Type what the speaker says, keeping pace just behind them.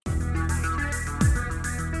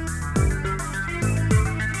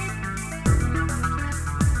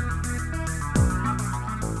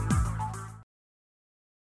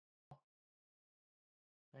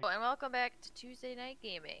and welcome back to Tuesday Night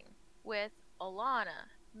Gaming with Alana,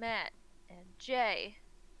 Matt, and Jay.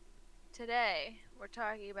 Today, we're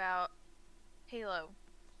talking about Halo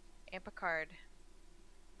and Picard.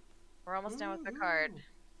 We're almost done with Picard.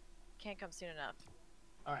 Can't come soon enough.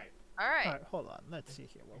 Alright. Alright, hold on. Let's see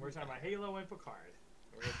here. We're talking about Halo and Picard.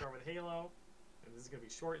 We're going to start with Halo, and this is going to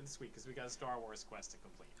be short and sweet because we got a Star Wars quest to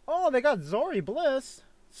complete. Oh, they got Zori Bliss.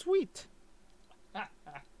 Sweet.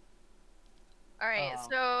 Alright,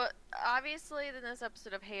 so obviously this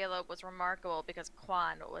episode of Halo was remarkable because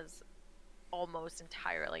Quan was almost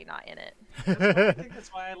entirely not in it. I think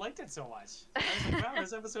that's why I liked it so much. I was like, wow,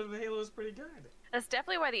 this episode of Halo is pretty good. That's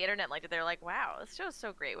definitely why the internet liked it. They're like, wow, this show's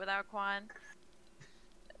so great without Quan.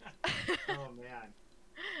 Oh, man.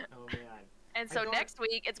 Oh, man. And so next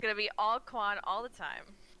week, it's going to be all Quan all the time.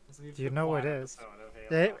 Do you know what it is?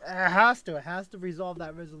 It has to. It has to resolve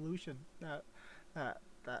that resolution.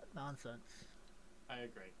 That nonsense. I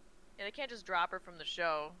agree. Yeah, they can't just drop her from the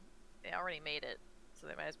show. They already made it, so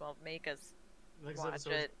they might as well make us watch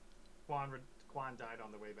it. Quan died on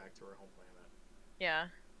the way back to her home planet. Yeah.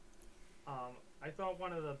 I thought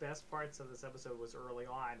one of the best parts of this episode was early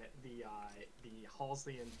on the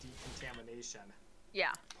Halsey and decontamination.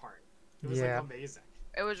 Yeah. Part. It was like amazing.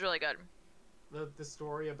 It was really good. The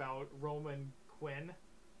story about Roman Quinn,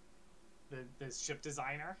 the ship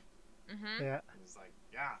designer. Mm-hmm. Yeah. It was like,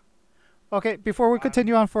 yeah. Okay, before we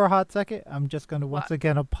continue on for a hot second, I'm just going to once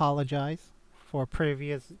again apologize for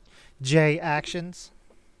previous J actions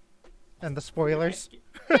and the spoilers.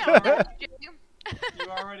 Yeah, you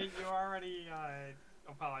already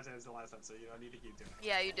apologized the last episode. You don't need to keep doing it.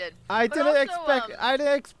 Yeah, you did. I didn't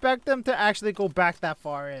expect them to actually go back that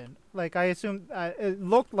far in. Like I assumed, it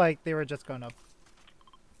looked like they were just going to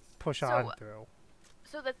push on through.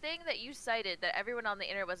 So the thing that you cited that everyone on the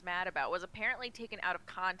internet was mad about was apparently taken out of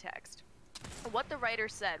context. What the writer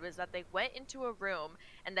said was that they went into a room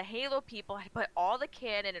and the Halo people had put all the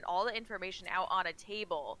canon and all the information out on a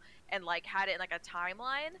table and like had it in like a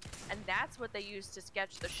timeline, and that's what they used to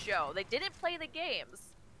sketch the show. They didn't play the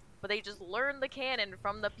games, but they just learned the canon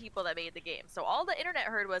from the people that made the game. So all the internet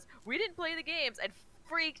heard was, we didn't play the games, and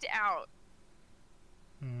freaked out.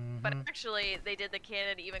 Mm-hmm. But actually, they did the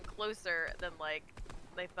canon even closer than like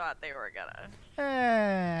they thought they were gonna.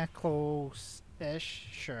 Close-ish,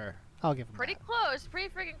 sure. I'll give them Pretty close, pretty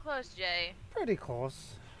freaking close, Jay. Pretty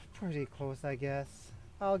close, I guess.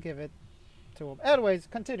 I'll give it to him. Anyways,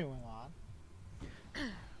 continuing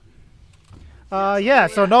on.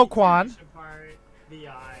 So no Quan. But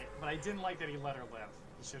I didn't like that he let her live.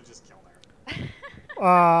 He should have just killed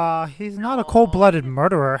her. He's not a cold-blooded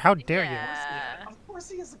murderer. How dare you? Yeah, of course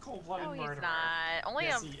he is a cold-blooded murderer. No, he's not. Only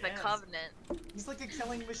yes, on the Covenant. He's like a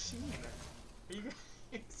killing machine. Are you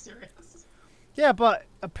serious? Yeah, but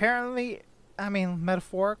apparently, I mean,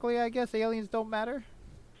 metaphorically, I guess aliens don't matter.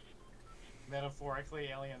 Metaphorically,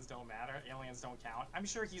 aliens don't matter. Aliens don't count. I'm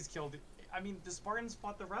sure he's killed. I mean, the Spartans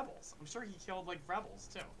fought the rebels. I'm sure he killed like rebels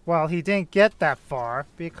too. Well, he didn't get that far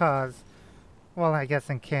because, well, I guess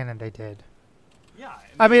in canon they did. Yeah.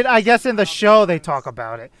 I mean, I guess in the show they talk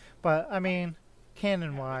about it, but I mean,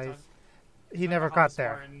 canon-wise, he never got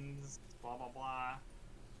there. Spartans, blah blah blah.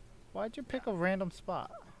 Why'd you pick a random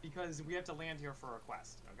spot? Because we have to land here for a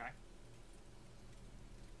quest, okay?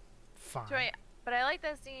 Fine. Right, but I like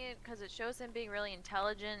that scene because it shows him being really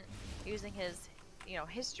intelligent, using his,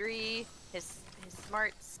 history, his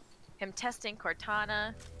smarts, him testing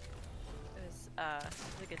Cortana. It was a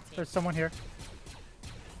good scene. There's someone here.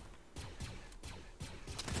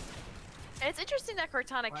 And it's interesting that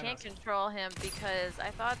Cortana can't control him because I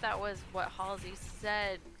thought that was what Halsey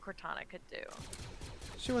said Cortana could do.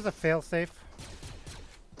 She was a failsafe.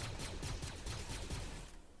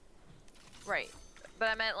 Right. But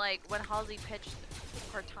I meant, like, when Halsey pitched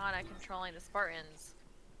Cortana controlling the Spartans,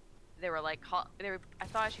 they were like, I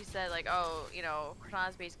thought she said, like, oh,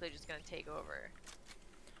 Cortana's basically just going to take over.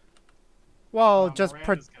 Well,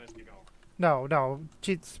 No,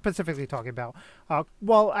 she's specifically talking about,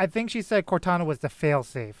 I think she said Cortana was the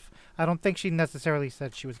failsafe. I don't think she necessarily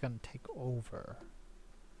said she was going to take over.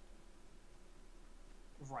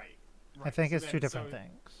 Right. I think it's two different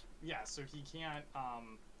things. Yeah, so he can't,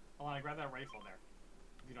 Alana, grab that rifle there,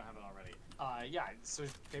 if you don't have it already. So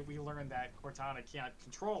we learned that Cortana can't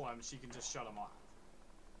control him, she can just shut him off.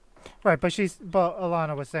 Right, but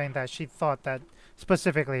Alana was saying that she thought that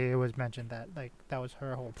specifically it was mentioned that, like, that was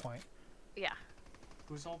her whole point. Yeah.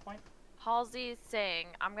 Whose whole point? Halsey's saying,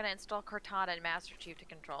 I'm going to install Cortana and Master Chief to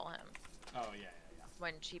control him. Oh, yeah.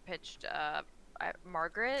 When she pitched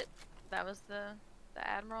Margaret, that was the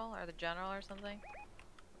admiral or the general or something.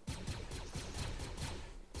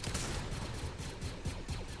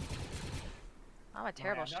 I'm a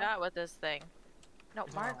terrible Miranda? shot with this thing. No, You're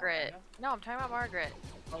talking about Margaret. Miranda? No, I'm talking about Margaret.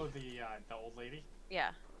 Oh, the old lady.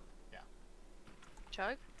 Yeah. Yeah.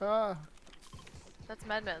 Chug? Ah, That's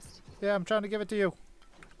med mist. yeah, I'm trying to give it to you.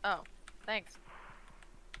 Oh, thanks.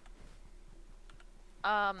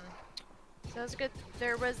 So it was good.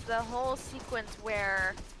 There was the whole sequence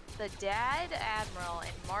where the dad, Admiral,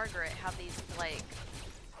 and Margaret have these, like,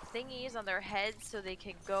 thingies on their heads so they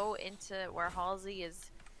can go into where Halsey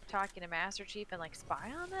is talking to Master Chief and, like,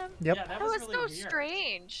 spy on them. Yep. Yeah, that That was was really so weird.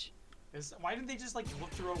 strange. Why didn't they just like look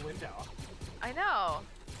through a window? I know.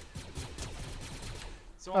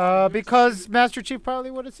 So who's Because the- Master Chief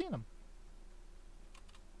probably would have seen him.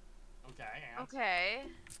 Okay. And Okay.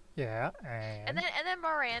 Yeah, And then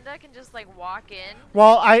Miranda can just, like, walk in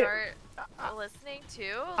well, and start listening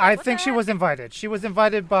too. Like, I what think the she heck? was invited. She was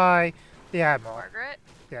invited by the Admiral. Margaret.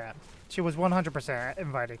 Yeah, she was 100%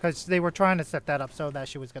 invited because they were trying to set that up so that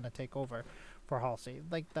she was going to take over for Halsey.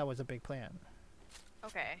 Like, that was a big plan.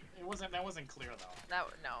 Okay. that wasn't clear though.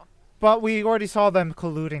 No. But we already saw them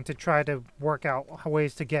colluding to try to work out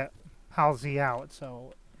ways to get Halsey out,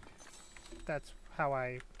 so that's how I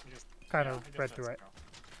I guess- kind yeah, I of guess read that's through it. true.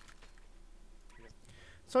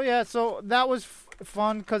 So yeah, so that was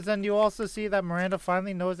fun because then you also see that Miranda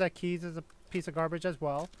finally knows that Keyes is a piece of garbage as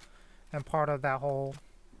well, and part of that whole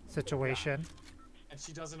situation. And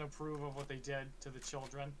she doesn't approve of what they did to the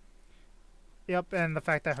children. Yep, and the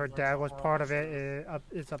fact that her Learns dad the was horrible part of it is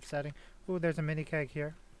truth. upsetting. Ooh, there's a mini keg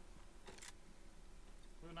here.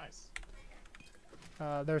 Ooh, nice.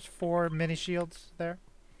 There's 4 mini shields there.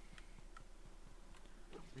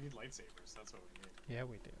 We need lightsabers. That's what we need. Yeah,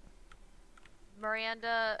 we do.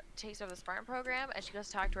 Miranda takes over the Spartan program and she goes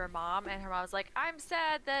to talk to her mom, and her mom's like, "I'm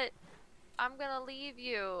sad that I'm gonna leave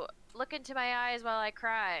you. Look into my eyes while I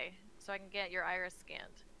cry so I can get your iris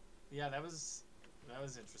scanned." Yeah, that was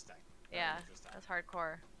interesting. Very Yeah, interesting. that's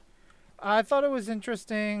hardcore. I thought it was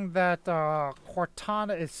interesting that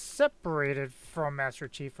Cortana is separated from Master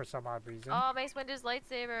Chief for some odd reason. Oh, Mace Windu's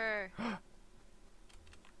lightsaber.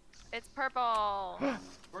 It's purple.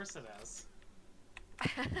 Of course it is. Of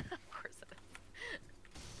course it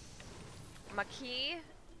is. Maquis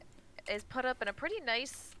is put up in a pretty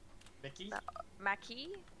nice Mickey? Maquis.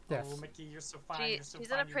 Yes. Oh, Mickey, you're so fine. You're so She's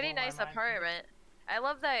fine. in a you pretty blow my nice mind. apartment. I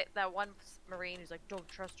love that one Marine who's like, "Don't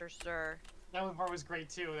trust her, sir." That one part was great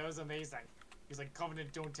too. That was amazing. He's like,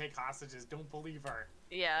 Covenant, don't take hostages. Don't believe her.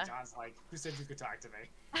 Yeah. John's like, who said you could talk to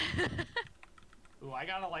me? Ooh, I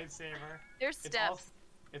got a lightsaber. There's It's steps.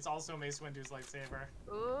 It's also Mace Windu's lightsaber.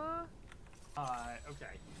 Ooh.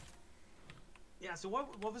 Okay. Yeah. So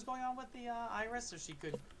what was going on with the Iris? So she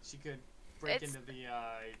could break It's- into the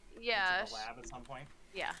Yeah. into the lab at some point.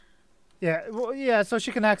 Yeah. Yeah, well, yeah, so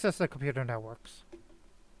she can access the computer networks.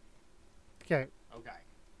 Okay. Okay.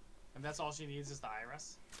 And that's all she needs is the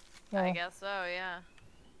Iris. I Well, guess so. Yeah.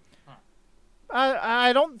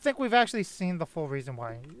 I don't think we've actually seen the full reason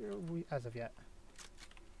why as of yet.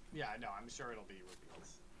 Yeah. No, I'm sure it'll be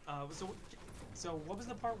revealed. So what was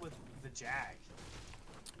the part with the Jag?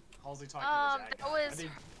 Halsey talking to the Jag. that was-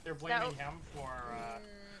 They're blaming that- him for.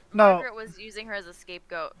 No. Margaret was using her as a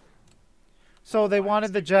scapegoat So they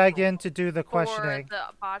wanted the Jag in to do the questioning. for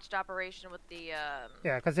the botched operation with the.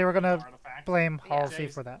 Yeah, because they were gonna artifact. blame Yeah. Halsey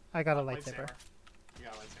for that. I got a lightsaber. You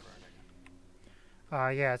got a lightsaber.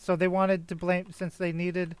 Okay. Yeah, so they wanted to blame since they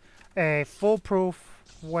needed a foolproof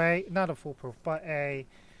way, not a foolproof, but a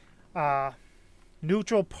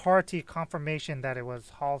neutral party confirmation that it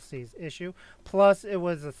was Halsey's issue. Plus, it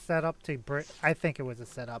was a setup to I think it was a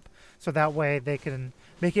setup, so that way they can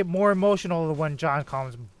make it more emotional when John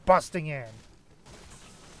comes busting in.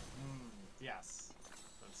 Yes,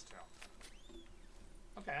 that's true.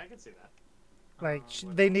 Okay, I can see that. Like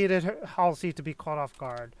What they else? needed Halsey to be caught off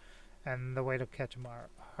guard, and the way to catch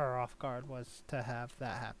her off guard was to have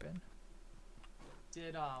that happen.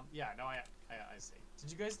 Did yeah, no, I see.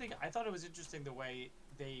 Did you guys think? I thought it was interesting the way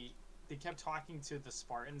they kept talking to the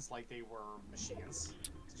Spartans like they were machines.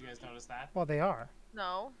 Did you guys notice that? Well, they are.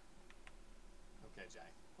 No. Okay, Jay.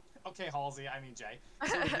 Okay, Halsey. I mean Jay.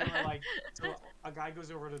 So they were like, so a guy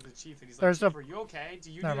goes over to the chief and he's like, There's "Chief, are you okay?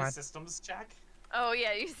 Do you Never need a mind. systems check?" Oh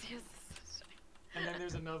yeah, you see. And then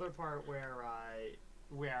there's another part where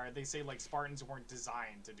they say like Spartans weren't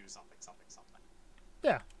designed to do something.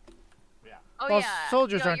 Yeah. Yeah. Oh Well, yeah.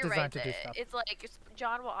 soldiers no, aren't you're designed right. to do stuff. It's like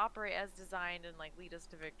John will operate as designed and like lead us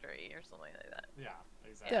to victory or something like that. Yeah.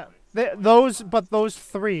 Exactly. Yeah, So, those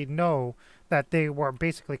 3 know that they were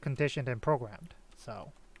basically conditioned and programmed.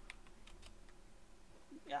 So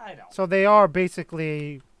Yeah, I know. so they are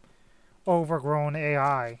basically overgrown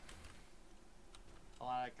AI.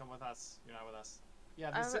 Alana, come with us. You're not with us. Yeah,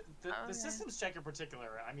 Oh, the okay. systems check in particular.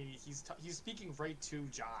 I mean, he's speaking right to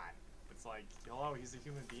John. It's like, hello, he's a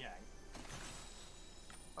human being.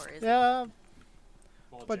 Or is Yeah,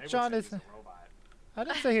 Well, but Jay John would is. say he's a robot. I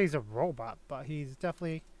didn't say he's a robot, but he's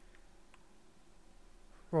definitely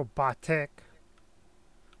robotic.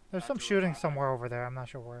 There's some Dr. shooting Robotnik. somewhere over there. I'm not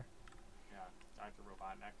sure where. Yeah, Dr.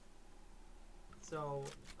 Robotnik. So,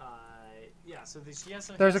 yeah. So she has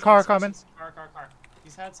some. There's he a has some car coming. discussions- Car.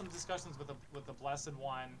 He's had some discussions with the Blessed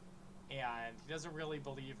One, and he doesn't really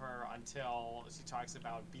believe her until she talks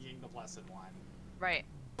about being the Blessed One. right.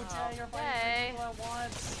 Jay, you're fighting Okay. three people at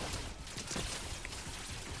once.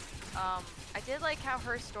 I did like how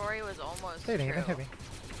her story was almost They didn't true. even hit me.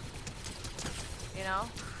 You know?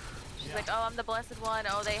 She's Yeah. like, oh, I'm the blessed one.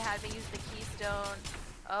 Oh, they had me use the keystone.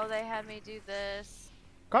 Oh, they had me do this.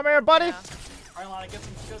 Come here, buddy. Yeah. Alright, Lana, get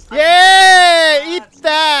some. Yay! Eat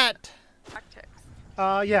that. Tactics.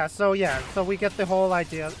 So we get the whole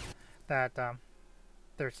idea that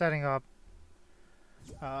they're setting up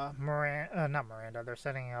not Miranda. They're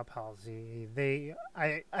setting up Halsey.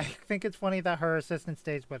 I think it's funny that her assistant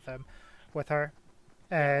stays with her,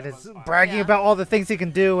 and that is was fun. bragging Yeah. about all the things he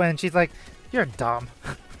can do, and she's like, "You're dumb."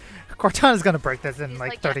 Cortana's gonna break this in He's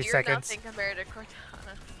like like, 30 yeah, you're seconds. nothing compared to Cortana.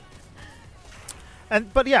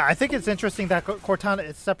 But yeah, I think it's interesting that Cortana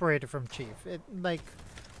is separated from Chief.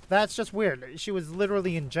 That's just weird. She was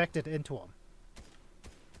literally injected into him.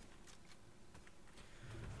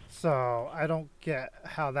 So I don't get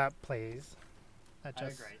how that plays. That I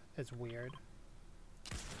just agree. is weird.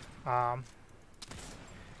 Hmm.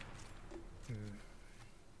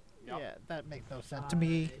 Yep. Yeah, that makes no sense to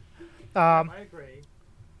me. I agree.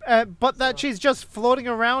 But that So- she's just floating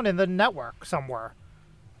around in the network somewhere.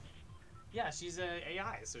 Yeah, she's a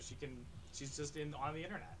AI, so she's just on the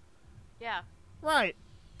internet. Yeah. Right.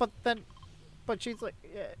 But she's like,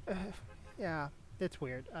 yeah, it's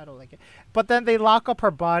weird. I don't like it. But then they lock up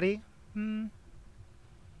her body.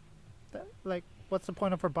 What's the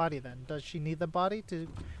point of her body then? Does she need the body to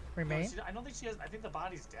remain? No, I don't think she has. I think the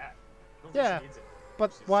body's dead. I don't Yeah, think she needs it.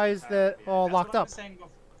 but She's why just is happy that to be- all that's locked what I up? was saying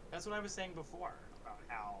that's what I was saying before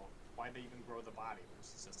about why they even grow the body when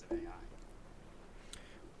she's just an AI.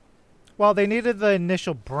 Well, they needed the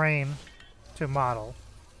initial brain to model,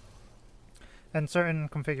 and certain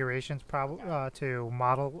configurations to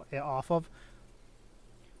model it off of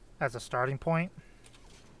as a starting point,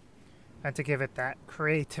 and to give it that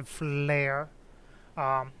creative flair.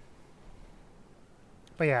 But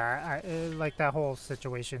yeah, like that whole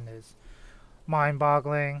situation is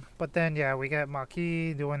mind-boggling. But then yeah, we get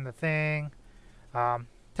Maquis doing the thing,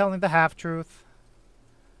 telling the half-truth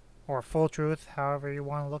or full truth, however you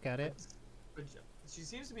want to look at it. But she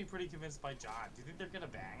seems to be pretty convinced by John. Do you think they're gonna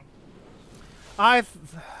bang?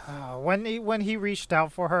 When he reached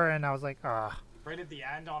out for her, and I was like, Right at the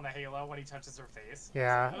end on the Halo when he touches her face.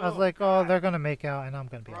 yeah. It's I was like, oh, God, they're gonna make out, and I'm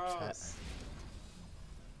gonna be upset. gross.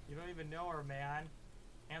 You don't even know her, man.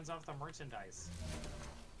 Hands off the merchandise.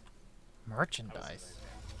 That was Merchandise. amazing.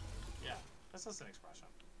 Yeah, that's just an expression.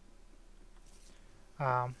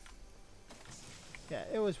 Yeah,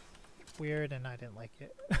 it was weird, and I didn't like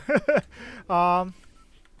it.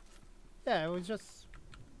 Yeah, it was just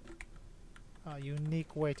a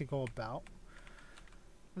unique way to go about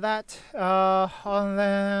that. And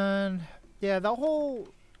then yeah, the whole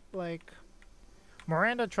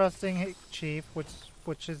Miranda trusting Chief,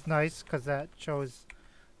 which is nice because that shows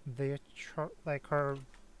her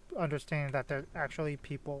understanding that they're actually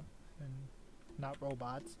people and not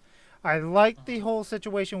robots. I like the whole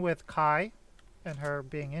situation with Kai and her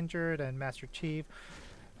being injured and Master Chief.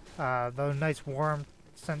 The nice warm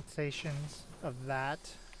sensations of that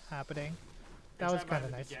happening. That You're was talking kind about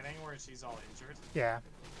of the nice. beginning where she's all injured. Yeah.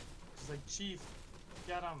 She's like, Chief,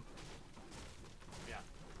 get him. Yeah.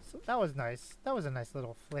 So that was nice. That was a nice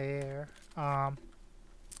little flair.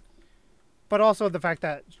 But also the fact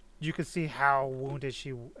that you could see how wounded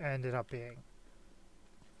she ended up being.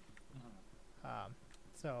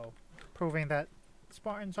 So proving that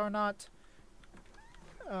Spartans are not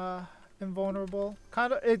invulnerable.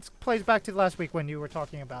 Kind of, it plays back to last week when you were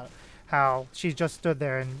talking about how she just stood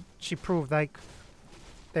there and she proved they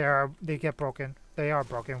get broken. They are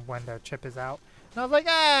broken when their chip is out. And I was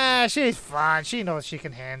like, she's fine. She knows she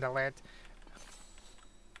can handle it.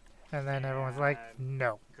 And then everyone's like,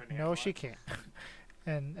 no, Couldn't handle she it. can't.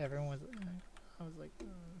 And everyone was, I was like,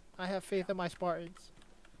 I have faith in my Spartans.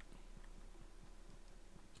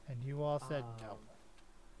 And you all said no.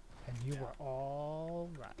 And you yeah. were all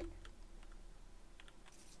right.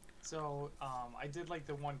 So, I did like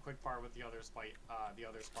the one quick part with the other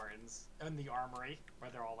Spartans in the armory, where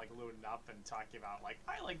they're all like loading up and talking about like,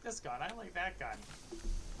 I like this gun, I like that gun.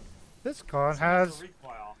 This gun This one has, a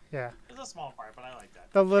recoil. yeah, It's a small part, but I like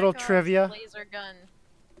that. the little Chekhov's trivia. Laser gun.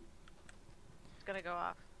 It's gonna go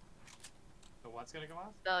off. The what's gonna go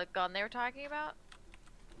off? The gun they were talking about.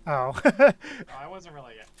 Oh. Oh, I wasn't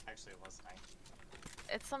really actually listening.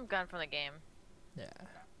 It's some gun from the game. Yeah.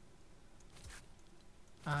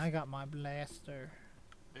 I got my blaster.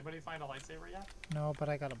 Anybody find a lightsaber yet? No, but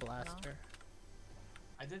I got a blaster.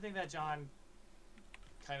 I did think that John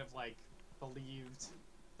kind of like believed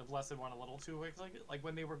the Blessed One a little too quickly. Like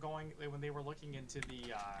when they were looking into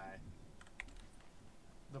the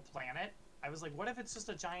planet, I was like, what if it's just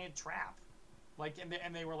a giant trap? Like,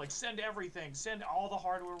 and they were like, send everything, send all the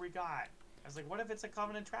hardware we got. I was like, what if it's a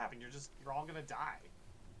Covenant trap and you're all gonna die?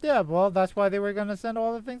 Yeah, well, that's why they were gonna send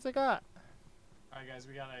all the things I got. All right, guys,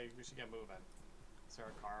 we should get moving. Is there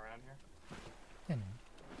a car around here? You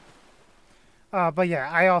know. But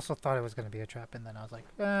yeah, I also thought it was gonna be a trap, and then I was like,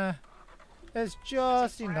 it's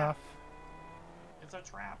just trap. enough. It's a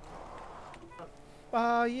trap.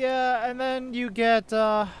 Yeah, and then you get,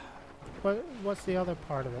 what's the other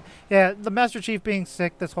part of it? Yeah, the Master Chief being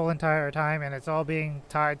sick this whole entire time, and it's all being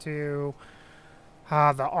tied to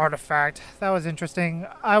the artifact. That was interesting.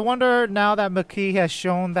 I wonder now that McKee has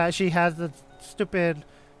shown that she has the stupid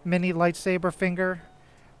mini lightsaber finger,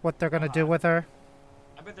 what they're gonna do with her.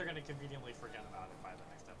 I bet they're gonna conveniently forget about it by the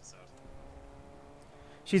next episode.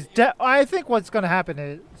 She's I think what's gonna happen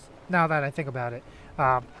is, now that I think about it,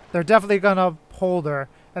 they're definitely gonna hold her,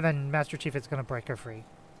 and then Master Chief is gonna break her free.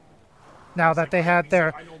 Now that they had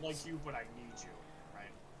their, I don't like you, but I need you,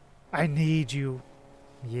 right? I need you.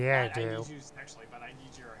 Yeah, I do. I need you sexually, but I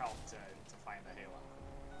need your help to find the Halo.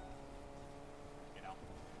 You know?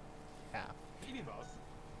 Yeah. Maybe both.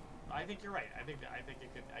 I think you're right. I could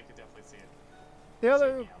definitely see it. The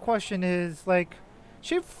other question is, like,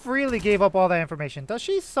 she freely gave up all that information. Does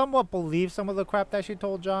she somewhat believe some of the crap that she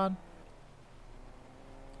told John?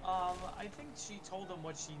 I think she told him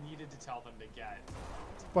what she needed to tell them to get.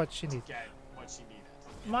 What she needs. Get what she needed.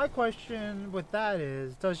 My question with that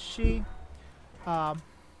is, is she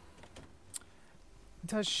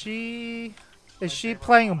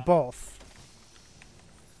playing them both?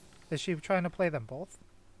 Is she trying to play them both?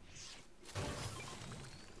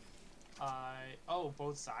 Oh,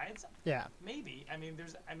 both sides? Yeah. Maybe. I mean,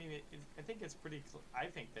 I think it's pretty. I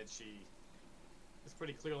think that she is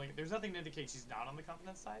pretty clearly. There's nothing to indicate she's not on the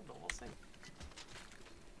Covenant side, but we'll see.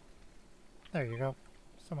 There you go.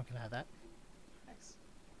 Someone can have that. Thanks.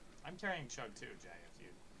 I'm carrying Chug too, Jay.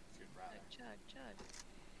 If you'd rather. Chug.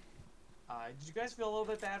 Did you guys feel a little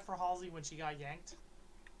bit bad for Halsey when she got yanked?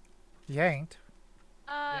 Yanked?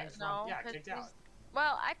 Yanked No. yeah, kicked out.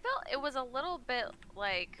 Well, I felt it was a little bit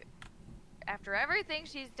like, after everything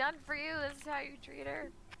she's done for you, this is how you treat her.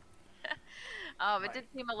 It did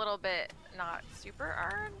seem a little bit not super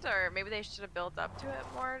earned, or maybe they should have built up to it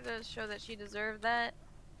more to show that she deserved that.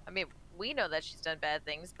 I mean, we know that she's done bad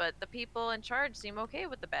things, but the people in charge seem okay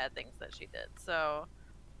with the bad things that she did, so...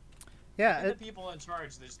 Yeah. The people in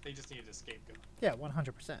charge, they just needed a scapegoat. Yeah,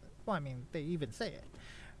 100%. Well, I mean, they even say it.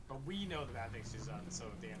 But we know the bad things she's done, so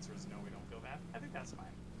if the answer is no, we don't feel bad. I think that's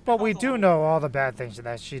fine. But we do know all the bad things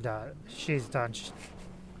that she's done.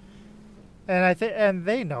 And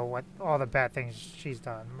they know what all the bad things she's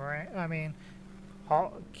done, right? I mean,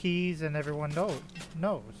 Keys and everyone knows.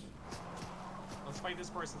 Let's fight this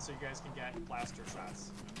person so you guys can get blaster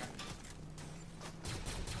shots. Okay.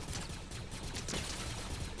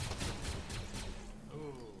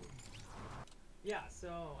 Ooh. Yeah.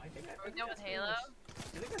 So I think. Are we done with Halo?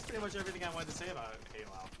 I think that's pretty much everything I wanted to say about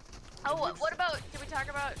Halo. Oh, what about? Did we talk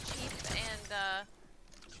about Chief and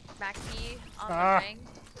Mackie on the thing?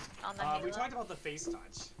 On the Halo? We talked about the face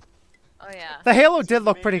touch. Oh yeah. The Halo did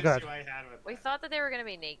look pretty good. We thought that they were gonna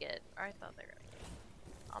be naked, or I thought they were gonna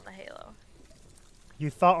be on the Halo. You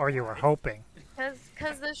thought, or you were hoping.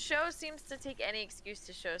 Cause the show seems to take any excuse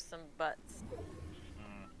to show some butts.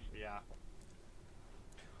 Yeah.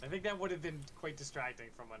 I think that would have been quite distracting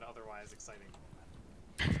from an otherwise exciting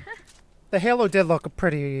moment. The Halo did look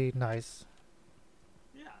pretty nice.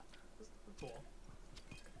 Yeah, it was cool.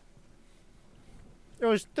 It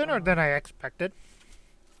was thinner than I expected.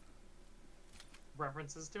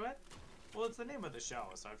 References to it? Well, it's the name of the show,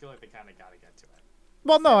 so I feel like they kind of got to get to it.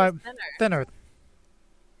 Well, no, I'm Thinner. thinner.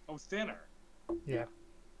 Oh, thinner. Yeah.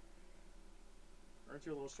 Aren't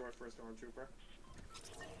you a little short for a stormtrooper?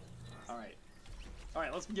 All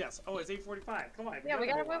right, let's guess. Oh, it's 8:45. Come on. Yeah, we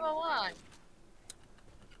gotta move along.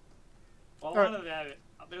 Well, a lot of that.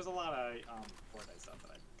 There's a lot of Fortnite stuff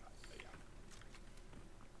that I got.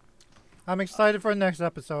 I'm excited for the next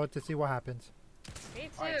episode to see what happens. Me too,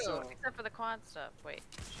 Alright, so- except for the quad stuff. Wait.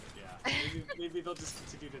 Yeah. Maybe they'll just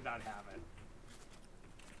continue to not have it.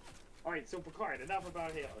 Alright, so Picard, enough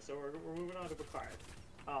about Halo. So we're moving on to Picard.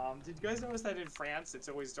 Did you guys notice that in France it's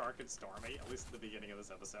always dark and stormy, at least at the beginning of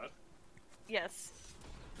this episode? Yes.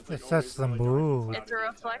 It's It always sets the really dark and mood. cloudy It's a the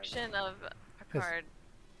entire reflection of Picard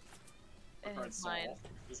in Picard's his soul, mind.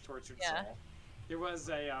 his tortured Yeah. soul. There was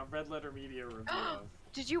a Red Letter Media review of.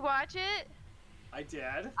 Did you watch it? I did.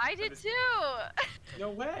 I but did it's- too. No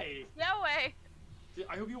way. No way.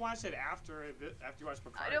 I hope you watched it after you watched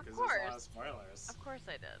Picard Of because there's a lot of course. spoilers. Of course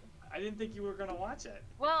I did. I didn't think you were gonna watch it.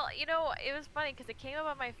 Well, you know, it was funny because it came up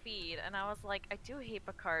on my feed, and I was like, I do hate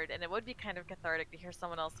Picard, and it would be kind of cathartic to hear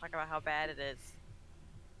someone else talk about how bad it is.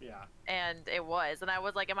 Yeah. And it was, and I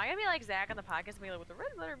was like, am I gonna be like Zach on the podcast and be like, well, the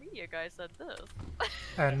Red Letter Media guy said this?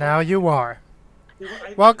 And now you are.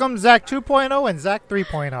 I- Welcome, Zach 2.0 and Zach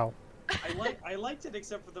 3.0. I liked it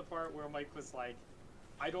except for the part where Mike was like,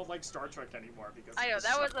 I don't like Star Trek anymore because I of know, this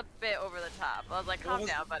that show." was a bit over the top. I was like, Well, calm it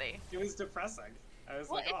was- down, buddy. It was depressing. I was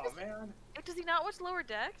Well, like, it oh just- man. Does he not watch Lower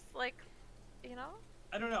Decks? Like, you know?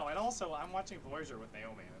 I don't know. And also, I'm watching Voyager with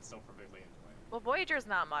Naomi, and it's still perfectly enjoying. Well, Voyager's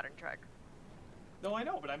not modern Trek. No, I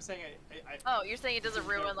know, but I'm saying I Oh, you're saying it doesn't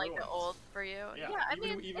They're ruin like the ruins. old for you? yeah. I even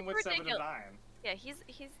mean, even it's with ridiculous. 7 of 9. Yeah, he's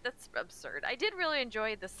that's absurd. I did really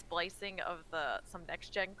enjoy the splicing of some next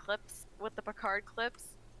gen clips with the Picard clips,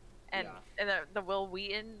 and the Will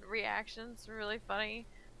Wheaton reactions were really funny.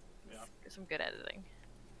 Yeah. Some good editing.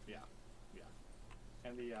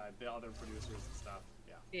 And the other producers and stuff.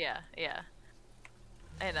 Yeah. Yeah, yeah.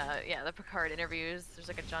 And yeah, the Picard interviews. There's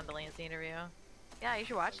like a John Delancey interview. Yeah, you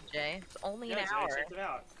should watch it, Jay. It's only Yeah, an so I hour. checked it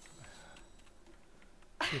out.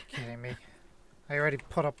 You're kidding me. I already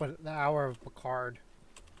put up with the hour of Picard.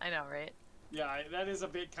 I know, right? Yeah, that is a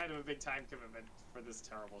kind of a big time commitment for this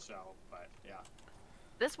terrible show, but yeah.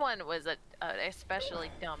 This one was an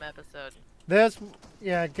especially dumb episode.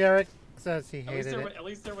 Yeah, Garrick says he At least, hated it. at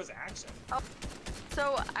least there was action.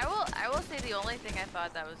 So I will say the only thing I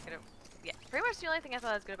thought that was pretty much the only thing I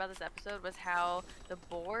thought was good about this episode was how the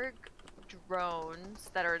Borg drones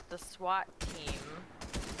that are the SWAT team,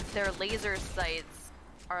 their laser sights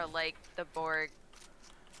are like the Borg,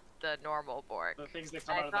 the normal Borg. The things that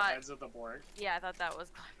come I out of the thought- heads of the Borg. Yeah, I thought that was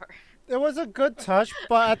clever. It was a good touch,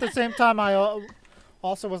 but at the same time, I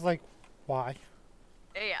also was like, why?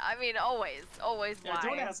 Yeah, I mean, always Yeah, why?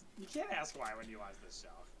 don't ask. You can't ask why when you watch this show.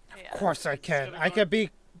 Of Yeah. course I can. gonna I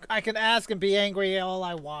go- can ask and be angry all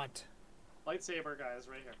I want. Lightsaber guys,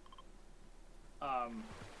 right here.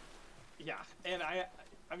 Yeah, and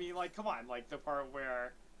I mean, like, come on, like the part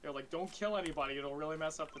where they're like, don't kill anybody, it'll really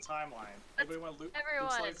mess up the timeline. Anybody want Luke's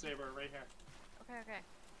everyone. lightsaber right here? Okay.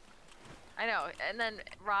 I know, and then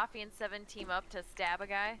Rafi and Seven team up to stab a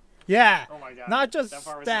guy. Yeah, Oh my god. not just that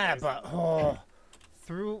part was stab, amazing. but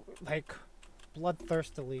through like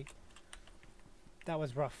bloodthirstily. That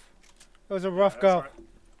was rough. It was a rough it was go. hard-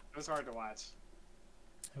 It was hard to watch.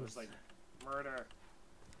 It was like murder.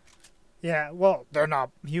 Yeah, well, they're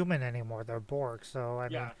not human anymore. They're Borg, so I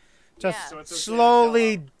mean, Yeah. just Yeah. So it's okay to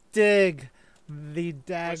slowly kill 'em. dig the Push it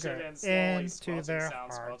dagger in slowly, into squelching their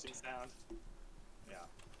sound, heart. squelching sound. Yeah.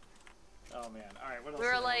 Oh man. All right. What else? We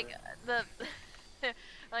were did I like learn?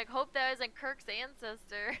 like hope that isn't Kirk's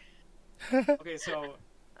ancestor. Okay, so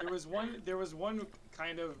there was one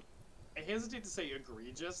kind of, I hesitate to say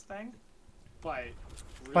egregious thing, but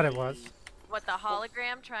But it really- was. What, the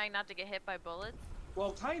hologram trying not to get hit by bullets?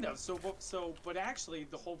 Well, kind of. But actually,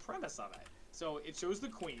 the whole premise of it. So it shows the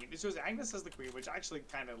queen. It shows Agnes as the queen, which actually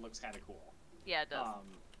kind of looks kind of cool. Yeah, it does.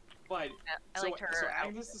 But I so, liked her so outfit.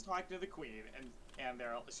 Agnes is talking to the queen, and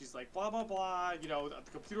she's like, blah blah blah. You know,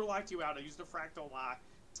 the computer locked you out. I used a fractal lock.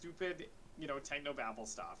 Stupid, technobabble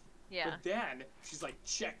stuff. Yeah. But then she's like,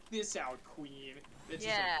 check this out, queen. Then she's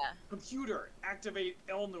Yeah. like, computer, activate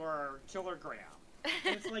Elnor kilogram.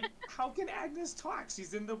 And it's like, how can Agnes talk?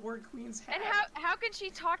 She's in the Borg Queen's head. And how can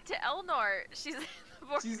she talk to Elnor? She's in the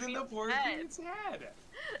Borg She's in the Queen's Borg head. Queen's head.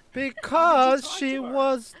 Because talk she to her?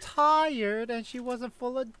 was tired and she wasn't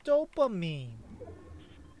full of dopamine.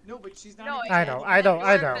 No, but she's not. No, even I it's know, told I know,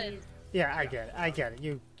 I know. endorphins. Yeah, I get it. I get it.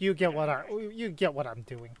 You get what you get what I'm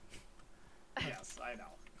doing. Yes, I know.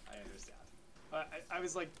 I understand. But I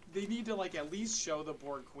was like, they need to like at least show the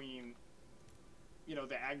Borg Queen,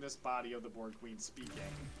 the Agnes body of the Borg Queen speaking.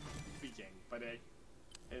 But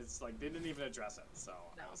it's like they didn't even address it. So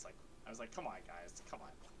No. I was like, come on, guys, come on.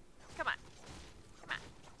 Come on.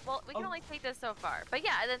 Well, we can Oh. only take this so far. But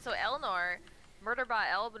yeah, and then so Elnor, Murderbot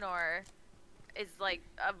Elnor, is like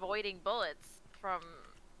avoiding bullets from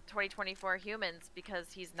 2024 humans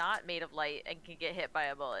because he's not made of light and can get hit by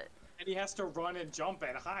a bullet. And he has to run and jump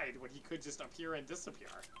and hide when he could just appear and disappear.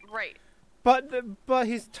 Right. But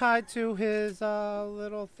he's tied to his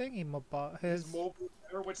little thingy, his mobile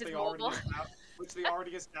emitter, which His they mobile.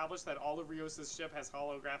 already established that all of Rios' ship has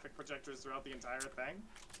holographic projectors throughout the entire thing.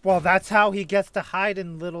 Well, that's how he gets to hide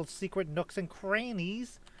in little secret nooks and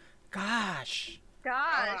crannies. Gosh.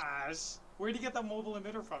 Gosh, where'd he get the mobile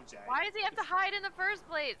emitter from, Jay? Why does he have to hide in the first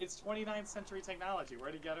place? It's 29th century technology.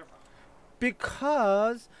 Where'd he get it from?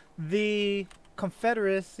 Because the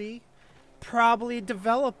Confederacy probably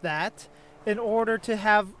developed that in order to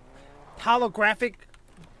have holographic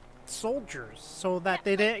soldiers so that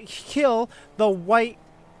they didn't kill the white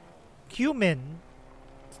human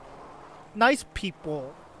nice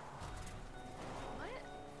people. What?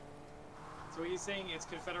 So he's saying it's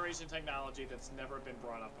Confederation technology that's never been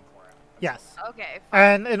brought up before. Yes. Okay, fine.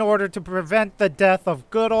 And in order to prevent the death of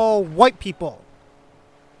good old white people.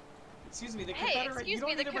 Excuse me, the Hey, Confederation. excuse You don't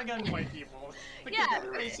me, need the to bring in white people. The Yeah,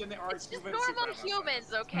 Confederation, they are It's just human normal supremacists.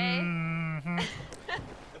 humans, okay? Mhm.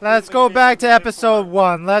 Let's go back to episode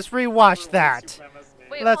 1. Let's rewatch that.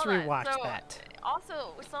 Wait, Let's hold on. rewatch So, that.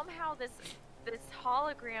 Also, somehow this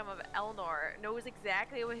hologram of Elnor knows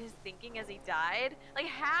exactly what he's thinking as he died. Like,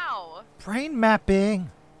 how? Brain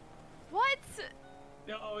mapping. What?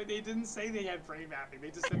 No, they didn't say they had brain mapping. They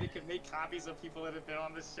just said they could make copies of people that had been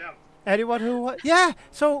on the ship. Anyone who yeah,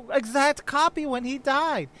 so exact copy when he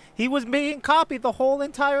died. He was being copied the whole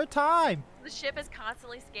entire time. The ship is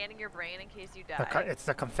constantly scanning your brain in case you die. It's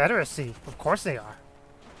the Confederacy. Of course they are.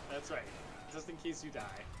 That's right. Just in case you die.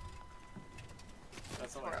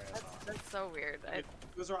 That's hilarious. That's so weird.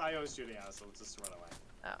 Those are IOs shooting at us, so let's just throw it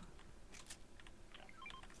away.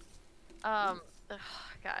 Ugh,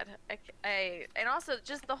 God, and also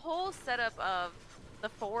just the whole setup of the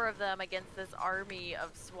 4 of them against this army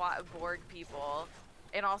of SWAT Borg people,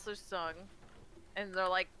 and also Sung, and they're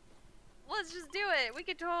like, let's just do it. We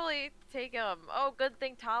could totally take them. Oh, good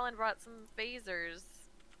thing Talon brought some phasers.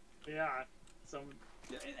 Yeah.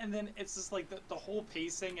 And then it's just like the whole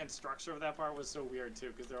pacing and structure of that part was so weird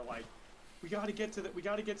too, because they're like, we gotta get to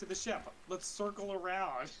the ship. Let's circle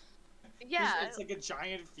around. Yeah. It's like a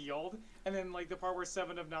giant field, and then like the part where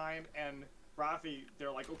 7 of 9 and Rafi,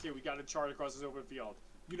 they're like, okay, we gotta chart across this open field.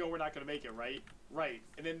 You know we're not gonna make it, right? Right.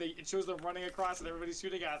 And then it shows them running across, and everybody's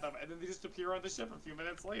shooting at them, and then they just appear on the ship a few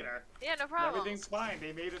minutes later. Yeah, no And problem. everything's fine.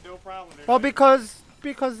 They made it no problem. Well, because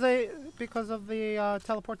of the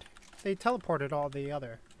teleport, they teleported all the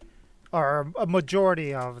other, or a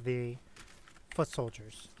majority of the foot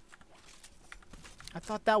soldiers. I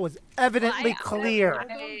thought that was evidently clear.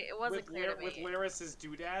 It wasn't clear to me. With Laris's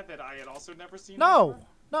doodad that I had also never seen. No, before.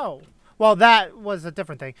 no. Well, that was a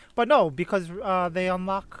different thing. But no, because they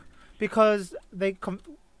unlock, because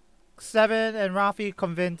Seven and Rafi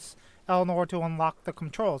convince Elnor to unlock the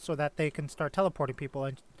controls so that they can start teleporting people.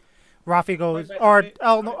 And Rafi goes,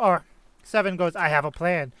 or Seven goes, I have a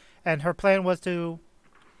plan. And her plan was to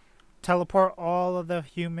teleport all of the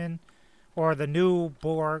human or the new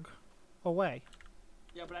Borg away.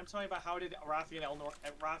 Yeah, but I'm talking about how did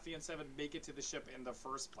Rafi and Seven make it to the ship in the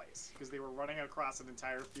first place? Because they were running across an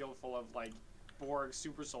entire field full of like Borg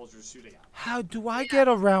super soldiers shooting at them. How do I get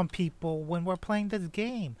around people when we're playing this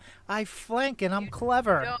game? I flank and I'm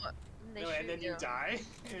clever. And then you die?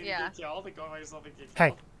 And Yeah. you get killed and go by yourself and get Hey,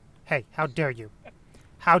 killed? hey, how dare you?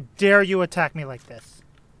 How dare you attack me like this?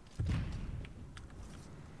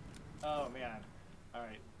 Oh man.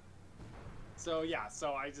 Alright. So yeah,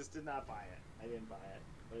 so I just did not buy it. I didn't buy it.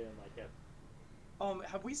 I didn't like it.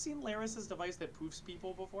 Have we seen Laris's device that poofs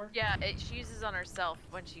people before? Yeah, she uses on herself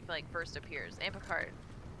when she like first appears. And Picard.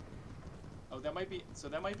 Oh, that might be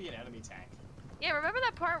an enemy tank. Yeah, remember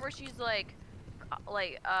that part where she's like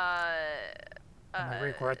I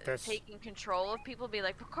regret this. taking control of people, be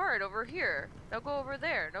like, Picard, over here. Don't go over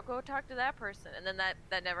there. Don't go talk to that person. And then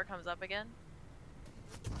that never comes up again.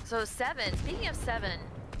 So Seven, speaking of Seven,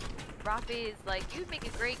 Rafi's like, you'd make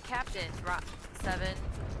a great captain, Seven.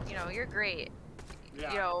 You know, you're great.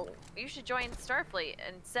 Yeah. You know, you should join Starfleet.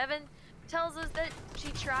 And Seven tells us that she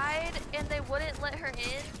tried and they wouldn't let her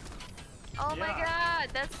in. Oh my Yeah. god,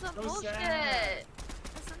 that's some So bullshit. sad.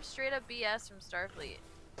 That's some straight up BS from Starfleet.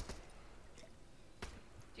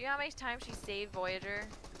 Do you know how many times she saved Voyager?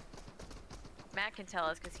 Matt can tell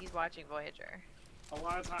us because he's watching Voyager. A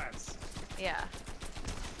lot of times. Yeah.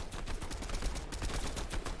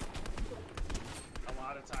 A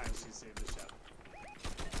lot of times she saved the ship.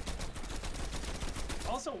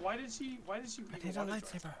 Also, why did she I even need a want to join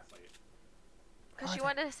lightsaber. Starfleet? Because she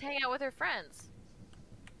wanted to hang out with her friends.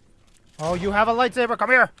 Oh, you have a lightsaber. Come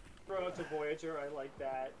here. thrown out to Voyager. I like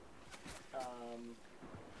that.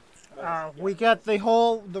 We get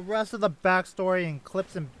the rest of the backstory in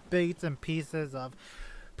clips and bits and pieces of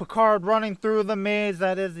Picard running through the maze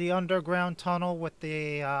that is the underground tunnel with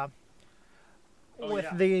the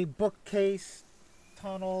the bookcase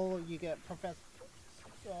tunnel. You get Professor.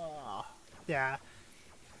 Yeah.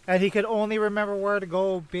 And he could only remember where to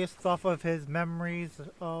go based off of his memories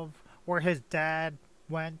of where his dad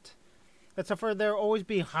went. Except for they're always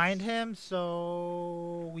behind him,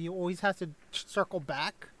 so he always has to circle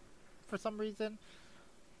back for some reason.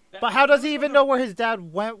 But how does he even know where his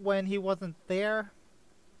dad went when he wasn't there?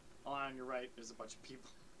 Oh, you're right. There's a bunch of people.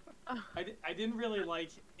 I didn't really like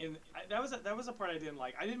that was a part I didn't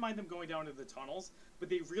like. I didn't mind them going down into the tunnels, but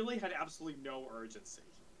they really had absolutely no urgency.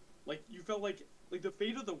 Like you felt like the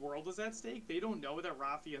fate of the world is at stake. They don't know that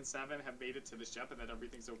Raffi and Seven have made it to the ship and that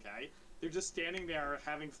everything's okay. They're just standing there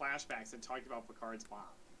having flashbacks and talking about Picard's mom.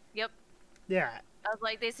 Yep. Yeah. I was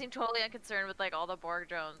like, they seem totally unconcerned with like all the Borg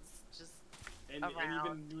drones just and around.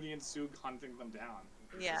 even Nudi and Sug hunting them down.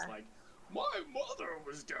 It's Yeah. just like, my mother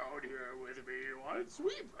was down here with me once.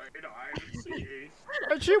 We played hide and seek.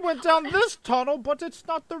 And she went down this tunnel, but it's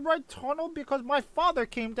not the right tunnel because my father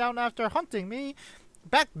came down after hunting me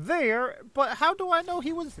back there. But how do I know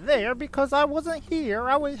he was there? Because I wasn't here.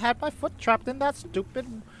 I had my foot trapped in that stupid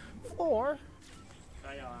floor.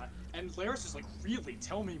 And Claire's just like, really,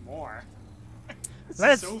 tell me more. This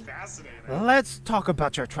Let's- is so fascinating. Let's talk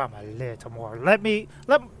about your trauma a little more. Let me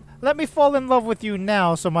fall in love with you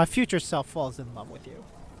now, so my future self falls in love with you.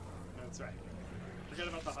 That's right. Forget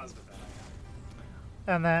about the husband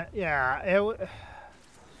then. And that, yeah,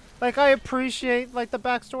 like I appreciate like the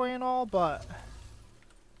backstory and all, but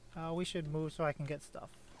we should move so I can get stuff.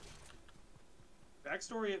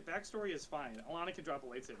 Backstory is fine. Alana can drop a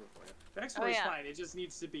lightsaber for you. Backstory is fine. It just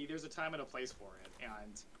needs to be. There's a time and a place for it,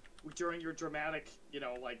 and during your dramatic,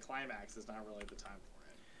 like climax is not really the time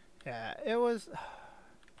for it. Yeah, it was,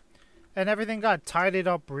 and everything got tidied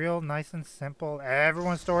up real nice and simple.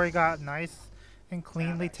 Everyone's story got nice and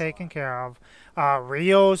cleanly taken care of.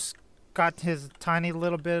 Rios got his tiny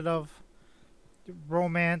little bit of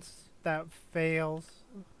romance that fails.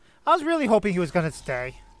 I was really hoping he was gonna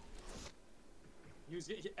stay.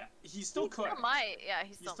 He still could. Still might. Yeah, he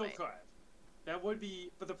He still might. could. That would be,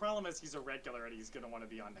 but the problem is he's a regular and he's gonna want to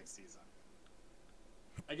be on next season.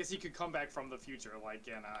 I guess he could come back from the future, like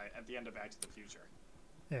in at the end of Back to the Future.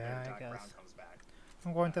 Yeah, Doc I guess. Brown comes back.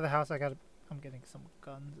 I'm going to the house. I'm getting some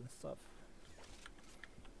guns and stuff.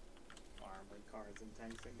 Armored cars and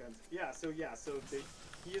tanks and guns.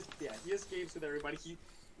 He escapes with everybody.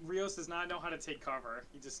 Rios does not know how to take cover.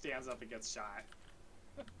 He just stands up and gets shot.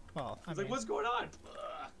 Well, He's like, "What's going on?"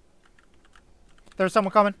 There's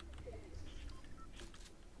someone coming.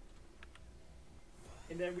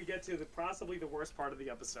 And then we get to possibly the worst part of the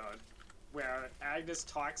episode, where Agnes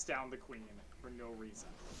talks down the Queen for no reason.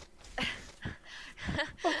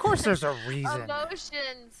 Of course, there's a reason.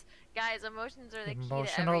 Emotions, guys. Emotions are the key to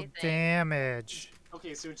Emotional everything. damage.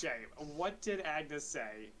 Okay, so Jay, what did Agnes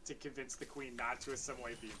say to convince the Queen not to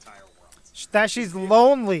assimilate the entire world? That she's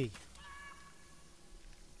lonely.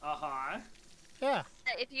 Uh-huh. Yeah.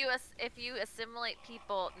 If you assimilate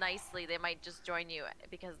people nicely, they might just join you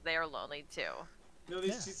because they're lonely too. No,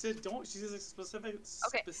 she said don't. She says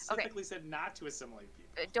specifically said not to assimilate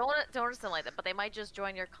people. Don't assimilate them, but they might just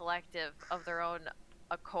join your collective of their own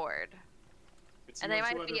accord. It's And you they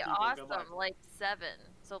two might other be people. Good luck. awesome, like Seven.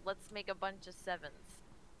 So let's make a bunch of Sevens.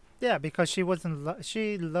 Yeah, because she wasn't.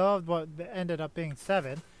 She loved what ended up being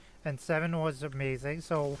Seven, and Seven was amazing.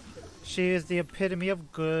 So she is the epitome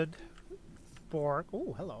of good Borg.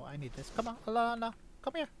 Oh, hello! I need this. Come on, Alana,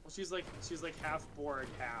 come here. Well, she's like half Borg,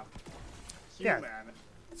 half Yeah. human.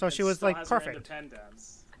 So and she was still like has her perfect.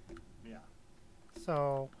 independence. Yeah.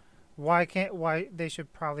 So why they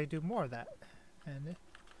should probably do more of that. And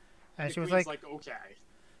The she was Queen's like, okay.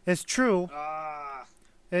 it's true. Ah.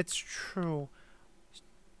 It's true.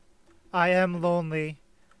 I am lonely.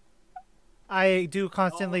 I do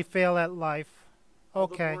constantly fail at life. All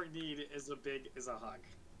Okay. the Borg need is a hug.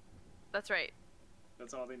 That's right.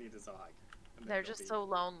 That's all they need is a hug. And then They're they'll just be so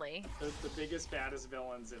lonely. the biggest, baddest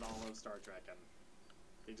villains in all of Star Trek, and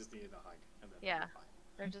they just needed a hug. And then Yeah. they're fine.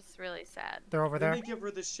 They're just really sad. They're over Then there. they give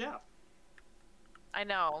her the ship. I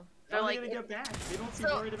know. How They're are like. they gonna get back? They don't seem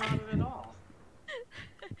So- worried about it at all.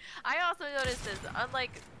 I also noticed this.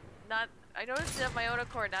 I noticed it of my own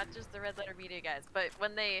accord, not just the Red Letter Media guys. But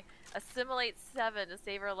when they assimilate Seven to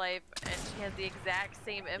save her life, and she has the exact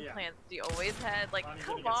same implants she always had, like, Lonnie's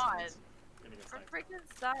come gonna get on, sniped. Gonna get for sniped.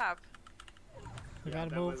 freaking stop. We Yeah, gotta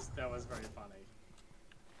that move. that was very funny.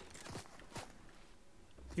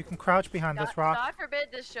 You can crouch behind this rock. God forbid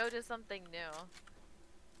this show does something new.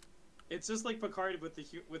 It's just like Picard with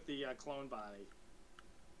the clone body.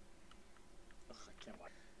 Ugh, I can't watch.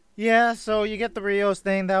 Yeah, so you get the Rios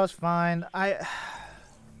thing. That was fine.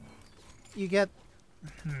 You get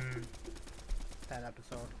that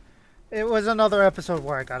episode. It was another episode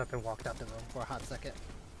where I got up and walked out the room for a hot second.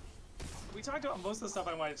 We talked about most of the stuff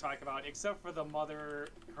I wanted to talk about, except for the mother,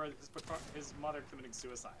 his mother committing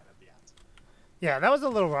suicide at the end. Yeah, that was a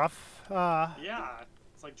little rough. Yeah,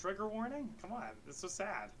 it's like trigger warning. Come on, it's so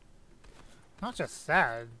sad. Not just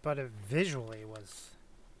sad, but it visually was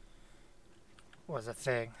a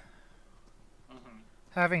thing. Mm-hmm.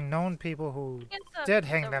 Having known people who did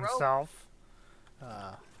hang themselves,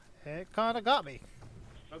 it kind of got me.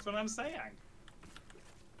 That's what I'm saying.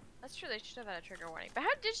 That's true. They should have had a trigger warning. But how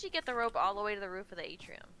did she get the rope all the way to the roof of the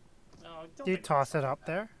atrium? No, don't You make toss me it stop up that.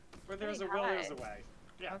 there. Where there's a Pretty will, there's high. a way.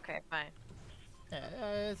 Yeah. Okay, fine. Yeah,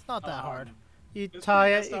 it's not that hard. You it's tie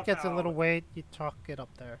pretty it, messed it up gets a how- little weight, you tuck it up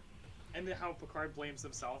there. And then how Picard blames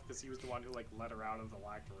himself because he was the one who like let her out of the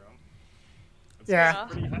locked room. It's Yeah.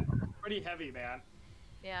 pretty heavy, man.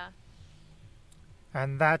 Yeah.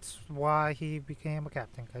 And that's why he became a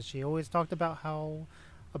captain, because she always talked about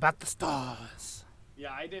about the stars.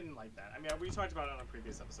 Yeah, I didn't like that. I mean, we talked about it on a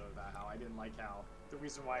previous episode about how I didn't like how the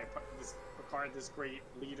reason why Picard, this great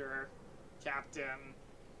leader, captain,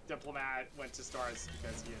 diplomat, went to stars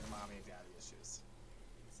because he had mommy and daddy issues.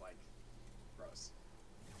 It's like gross.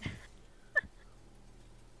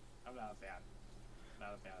 I'm not a fan.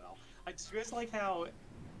 Not a fan at all. Do you guys like how?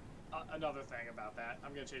 Another thing about that.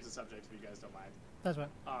 I'm gonna change the subject if you guys don't mind. That's right.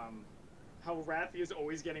 How Raffi is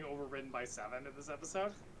always getting overridden by Seven in this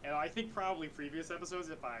episode. And I think probably previous episodes,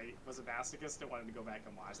 if I was a masochist and wanted to go back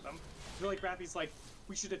and watch them, I feel like Raffi's like,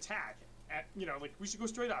 we should attack. Like, we should go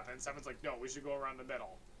straight up. And Seven's like, no, we should go around the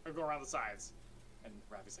middle. Or go around the sides. And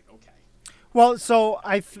Raffi's like, okay. Well, so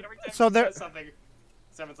Every time so she there. says something,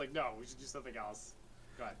 Seven's like, no, we should do something else.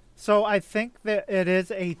 Go ahead. So I think that it is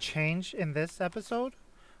a change in this episode,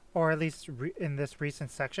 or at least in this recent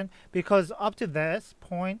section, because up to this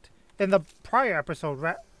point in the prior episode,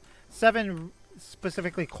 Seven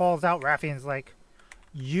specifically calls out Raffi and is like,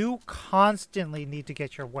 "You constantly need to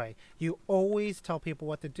get your way. You always tell people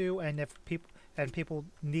what to do, and if people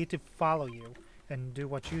need to follow you and do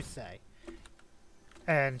what you say."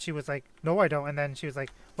 And she was like, "No, I don't." And then she was like,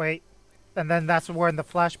 "Wait." And then that's where the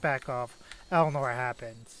flashback of Eleanor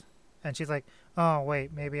happens. And she's like, "Oh,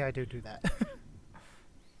 wait, maybe I do that."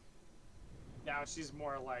 Now she's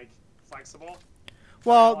more, like, flexible.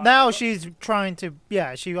 Well, now she's trying to,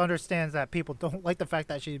 she understands that people don't like the fact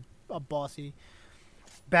that she's a bossy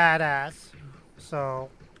badass. So,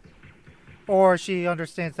 or she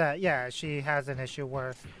understands that, she has an issue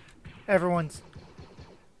where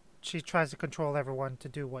she tries to control everyone to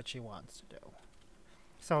do what she wants to do.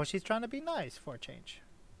 So she's trying to be nice for a change.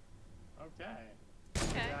 Okay.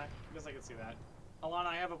 Okay. Yeah, I guess I can see that. Alana,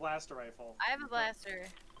 I have a blaster rifle. I have a blaster.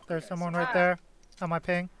 There's Okay, someone so- right there on my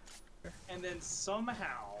ping. And then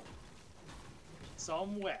somehow,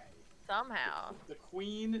 some way, Somehow. the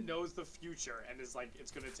queen knows the future and is like, it's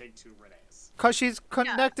gonna take 2 Renees. Cause she's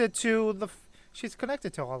connected to she's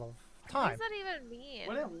connected to all of What time. does that even mean?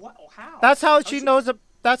 What? How? That's how How's she knows.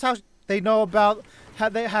 That's how they know about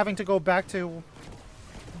they having to go back to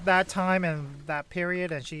that time and that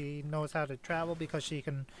period, and she knows how to travel because she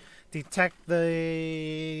can detect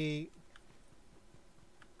the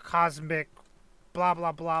cosmic blah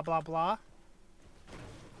blah blah blah blah.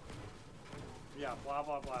 Yeah, blah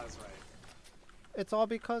blah blah is right. It's all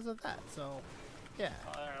because of that. So, yeah.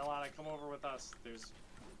 Alright, Alana, come over with us. There's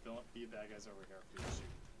feed bad guys over here for you to shoot.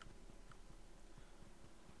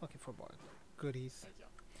 Looking for more goodies. Thank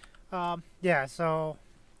you. Yeah. So,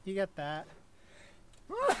 you get that.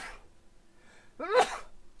 Do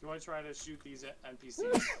you want to try to shoot these NPCs,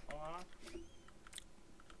 Alana?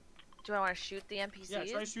 Do I want to shoot the NPCs? Yeah,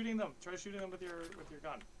 try shooting them. Try shooting them with your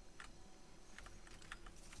gun.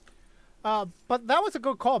 But that was a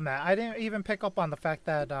good call, Matt. I didn't even pick up on the fact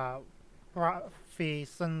that Raffi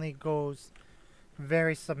suddenly goes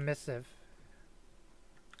very submissive.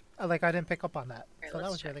 Like, I didn't pick up on that. Here, So that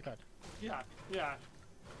let's was really good. Yeah.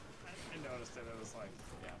 I noticed it. It was like,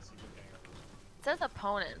 yeah, so you're getting over. It says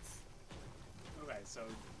opponents. Okay, so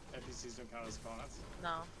NPCs don't count as opponents?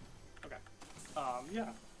 No. Okay. Yeah.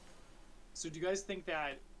 So do you guys think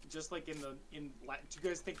that just like do you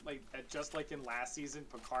guys think like that just like in last season,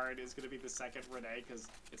 Picard is going to be the second Renee because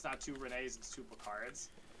it's not 2 Renees, it's 2 Picards,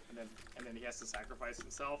 and then he has to sacrifice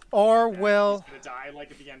himself. Or and will he's gonna die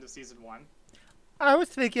like at the end of season 1? I was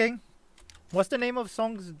thinking, what's the name of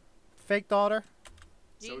Song's fake daughter?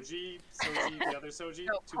 Soji, the other Soji.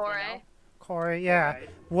 No, 2.0. Kore. Corey, yeah. Right.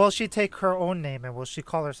 Will she take her own name and will she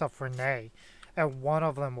call herself Renee? And one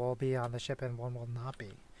of them will be on the ship and one will not be.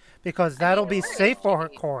 Because that'll be where safe is for her,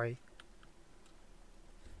 she? Corey.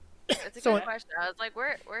 It's a So- good question. I was like,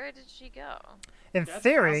 where did she go? In That's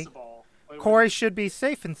theory, possible. Wait, Corey should be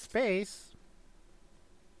safe in space.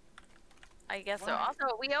 I guess so. Why?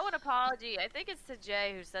 Also, we owe an apology. I think it's to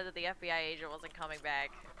Jay who said that the FBI agent wasn't coming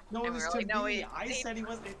back. No, it And was we were to like, no, me. we- I said he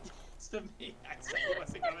wasn't. It's to me. I said he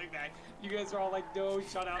wasn't coming back. You guys are all like, no,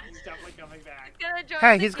 shut up. He's definitely coming back. He's gonna join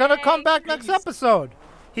Hey, the he's gonna come gang. back next He's- episode.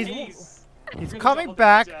 He's You're gonna coming double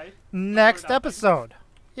back down, Jay? next nothing. episode.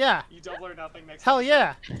 Yeah. You double or nothing next. Hell episode?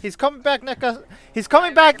 yeah. He's coming back next. He's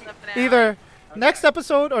coming Sorry, back we're in the finale. either next Okay.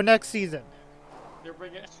 episode or next season. They're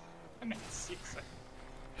bringing next season. They're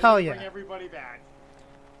Hell gonna yeah. Bring everybody back.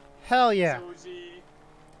 Hell yeah. Soji.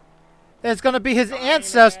 It's gonna be his Fine,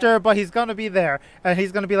 ancestor, man. but he's gonna be there, and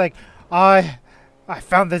he's gonna be like, I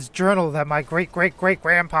found this journal that my great great great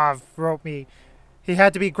grandpa wrote me. He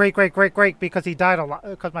had to be great great great great because he died a lot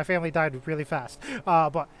because my family died really fast.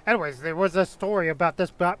 But anyways, there was a story about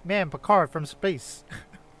this man Picard from space,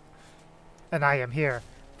 and I am here.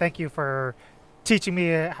 Thank you for teaching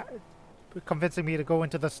me, convincing me to go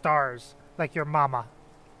into the stars like your mama.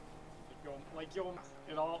 Like yo,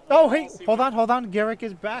 it all. Oh it hey, all seemed hold on. Garrick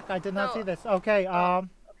is back. I did not So- see this. Okay,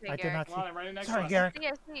 Okay, I did Garrett. not Come on, see. I'm right next Sorry, to us. Garrick.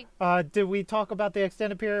 See, I see. Did we talk about the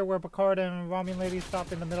extended period where Picard and Romulan lady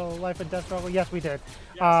stopped in the middle of life and death struggle? Yes, we did.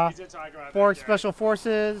 Yes, we did talk about Borg that, Special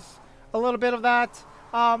Forces, a little bit of that.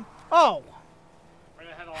 Oh, Garrett. Right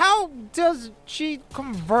ahead on. how does she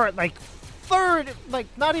convert like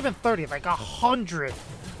not even 30, like 100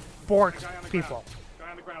 Borg Guy on the people? ground. Guy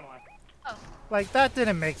on the ground line. Oh, Like that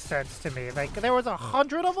didn't make sense to me. Like there was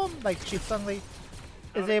 100 of them. Like she suddenly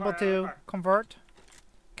is Another able car, to another car. convert.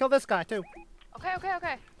 Kill this guy too. okay.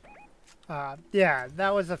 Yeah,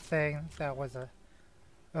 that was a thing. That was a.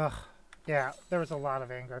 Ugh. Yeah, there was a lot of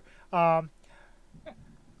anger.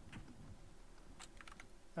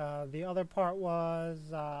 The other part was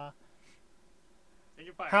Take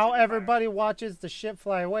it fire, how take it fire. everybody watches the ship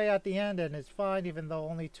fly away at the end and it's fine, even though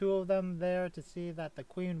only 2 of them there to see that the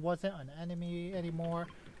Queen wasn't an enemy anymore.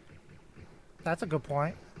 That's a good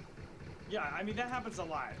point. Yeah, I mean that happens a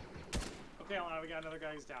lot. Okay, Alana, we got another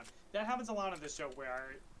guy who's down. That happens a lot on this show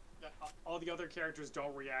where all the other characters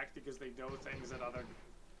don't react because they know things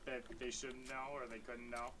that they shouldn't know or they couldn't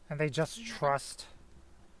know. And they just trust.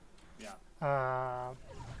 Yeah. All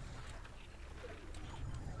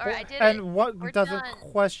right, I did it. And what We're doesn't done.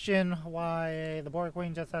 question why the Borg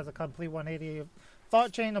Queen just has a complete 180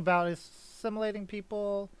 thought chain about assimilating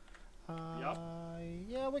people. Yup.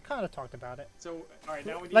 Yeah, we kind of talked about it. So, all right,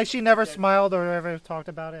 now we need Like she to never get- smiled or ever talked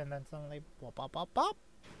about it, and then suddenly, bop, bop, bop, bop.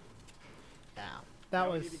 Yeah, that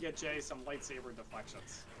now was. we need to get Jay some lightsaber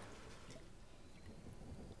deflections.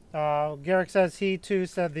 Garrick says he too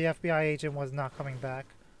said the FBI agent was not coming back.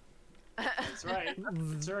 That's right.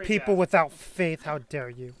 That's right, People Jeff. without faith, how dare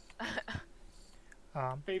you?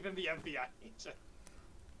 Faith in the FBI agent.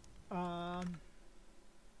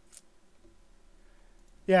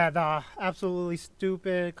 Yeah, the absolutely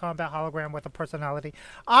stupid combat hologram with a personality.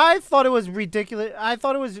 I thought it was ridiculous. I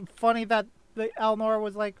thought it was funny that the Elnor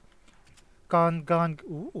was like, gun,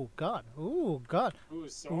 ooh, gun, ooh, gun, Ooh,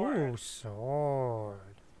 sword. ooh, sword.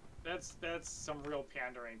 That's some real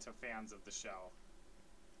pandering to fans of the show.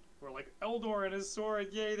 We're like, Eldor and his sword,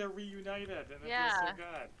 yay, they're reunited, and it Yeah. feels so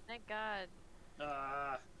good. Thank God.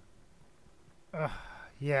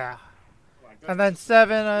 Yeah. Come on, go And to then the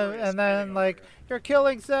Seven, furious and then painting like, over here. you're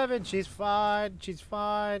killing Seven. She's fine. She's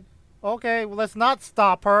fine. Okay, well, let's not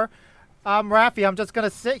stop her. I'm Raffi. I'm just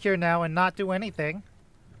gonna sit here now and not do anything.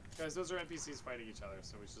 Guys, those are NPCs fighting each other,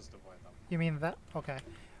 so we should just avoid them. You mean that? Okay.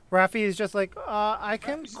 Raffi is just like, I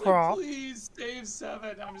can She's like, crawl. please save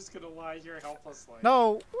Seven. I'm just gonna lie here helplessly.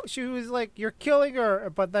 No, she was like, you're killing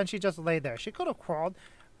her, but then she just lay there. She could have crawled.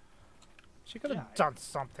 She could have Yeah, done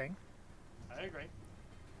something, I agree.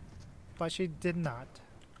 but she did not.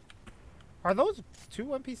 Are those 2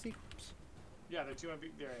 NPC groups? Yeah, they're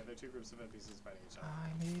they're two groups of NPCs fighting each other.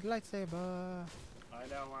 I need lightsaber. I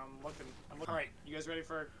know. I'm looking. All right, you guys ready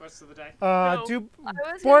for quests of the day? No, Do I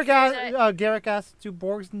was Borg gonna say that- Garrick asks, do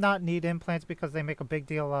Borgs not need implants because they make a big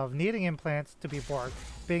deal of needing implants to be Borg,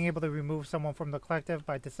 being able to remove someone from the collective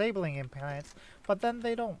by disabling implants, but then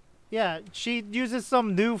they don't. Yeah, she uses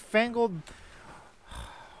some newfangled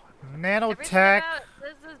Everything nanotech about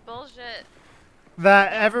this is bullshit.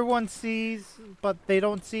 that everyone sees, but they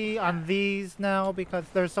don't see on these now because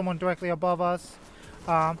there's someone directly above us,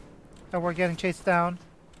 and we're getting chased down.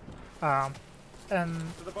 And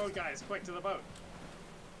To the boat, guys! Quick, to the boat!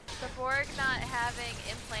 The Borg not having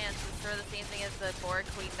implants is sort of the same thing as the Borg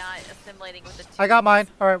Queen not assimilating with the tubes. I got mine.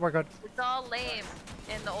 All right, we're good. It's all lame,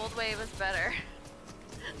 and the old way was better.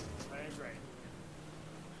 I agree.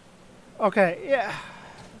 Okay, yeah.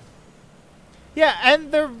 Yeah,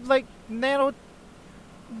 and they're like nano.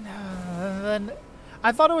 Then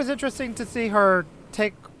I thought it was interesting to see her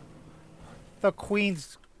take the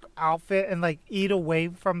queen's outfit and like eat away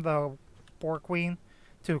from the Borg queen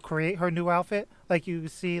to create her new outfit. Like you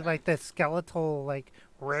see, like the skeletal like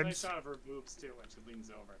It's a ribs. nice shot of her boobs too when she leans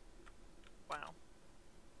over. Wow.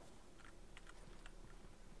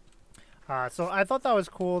 So I thought that was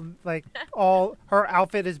cool. Like all her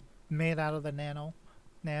outfit is made out of the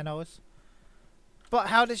nanos. But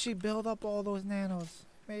how did she build up all those nanos?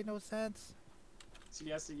 Made no sense. She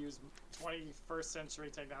has to use 21st century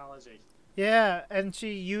technology. Yeah, and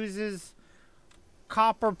she uses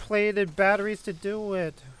copper-plated batteries to do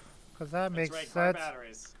it. Because that That's makes right, car sense.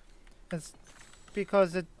 batteries. It's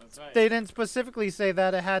because That's right. they didn't specifically say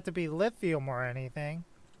that it had to be lithium or anything.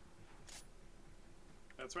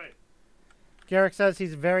 That's right. Garrick says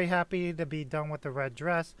he's very happy to be done with the red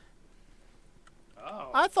dress.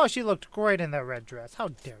 Oh. I thought she looked great in that red dress. How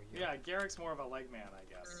dare you? Yeah, Garrick's more of a leg man,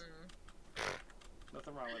 I guess.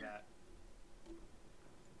 Nothing wrong with that.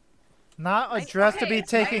 Not a I- dress to okay, be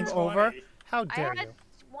taking I- over. How I dare had you?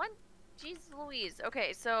 one. Jeez Louise.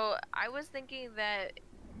 Okay, so I was thinking that.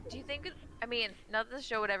 Do you think? I mean, not that the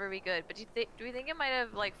show would ever be good, but do we think it might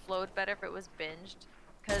have like flowed better if it was binged?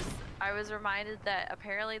 Because I was reminded that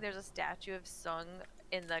apparently there's a statue of Sung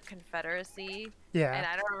in the Confederacy, and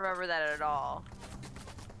Yeah. I don't remember that at all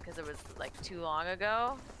because it was like too long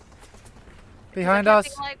ago. 'Cause Behind I kept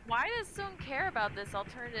us. thinking, like, why does Sung care about this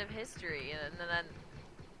alternative history? And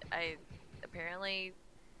then apparently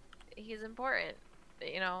he's important,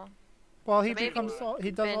 you know. Well, he maybe becomes.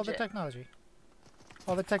 He does all binge the it. technology.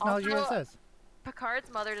 All the technology Also, exists. Picard's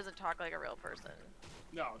mother doesn't talk like a real person.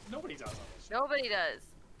 No, nobody does on this show. Nobody does.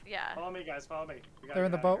 Yeah. Follow me, guys. Follow me. We gotta They're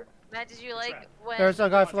in get the out of boat. here. Matt, did you That's like right. when There's a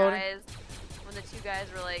guy the floating. when the two guys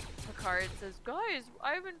were like, Picard says, "Guys,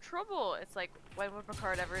 I'm in trouble." It's like, when would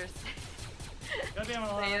Picard ever Goddamn it, say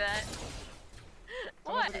Alana. that? Come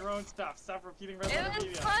up What? with your own stuff. Stop repeating It Resident was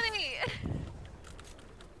Evil. funny.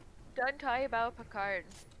 Don't talk about Picard.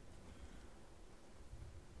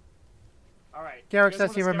 All right. Garrick You guys says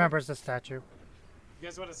wanna he skip- remembers the statue. You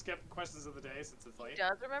guys want to skip questions of the day since it's He late?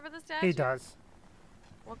 does remember the statue? He does.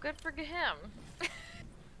 Well, good for him.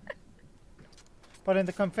 But in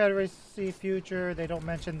the Confederacy future, they don't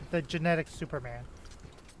mention the genetic Superman.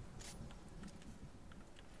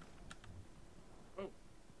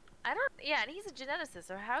 I don't. Yeah, and he's a geneticist,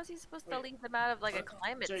 so how is he supposed to Wait, lead them out of like a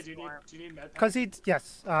climate Jay, do you storm? need med Because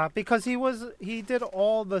because he did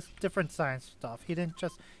all the different science stuff.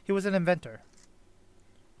 He was an inventor.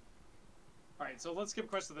 All right, so let's skip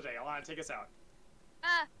question of the day. Alana, take us out.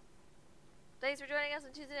 Ah! Thanks for joining us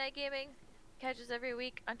on Tuesday Night Gaming. Catch us every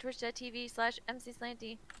week on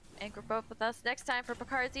twitch.tv/mcslanty. And group up with us next time for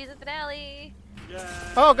Picard season finale. Yay!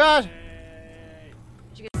 Oh, God!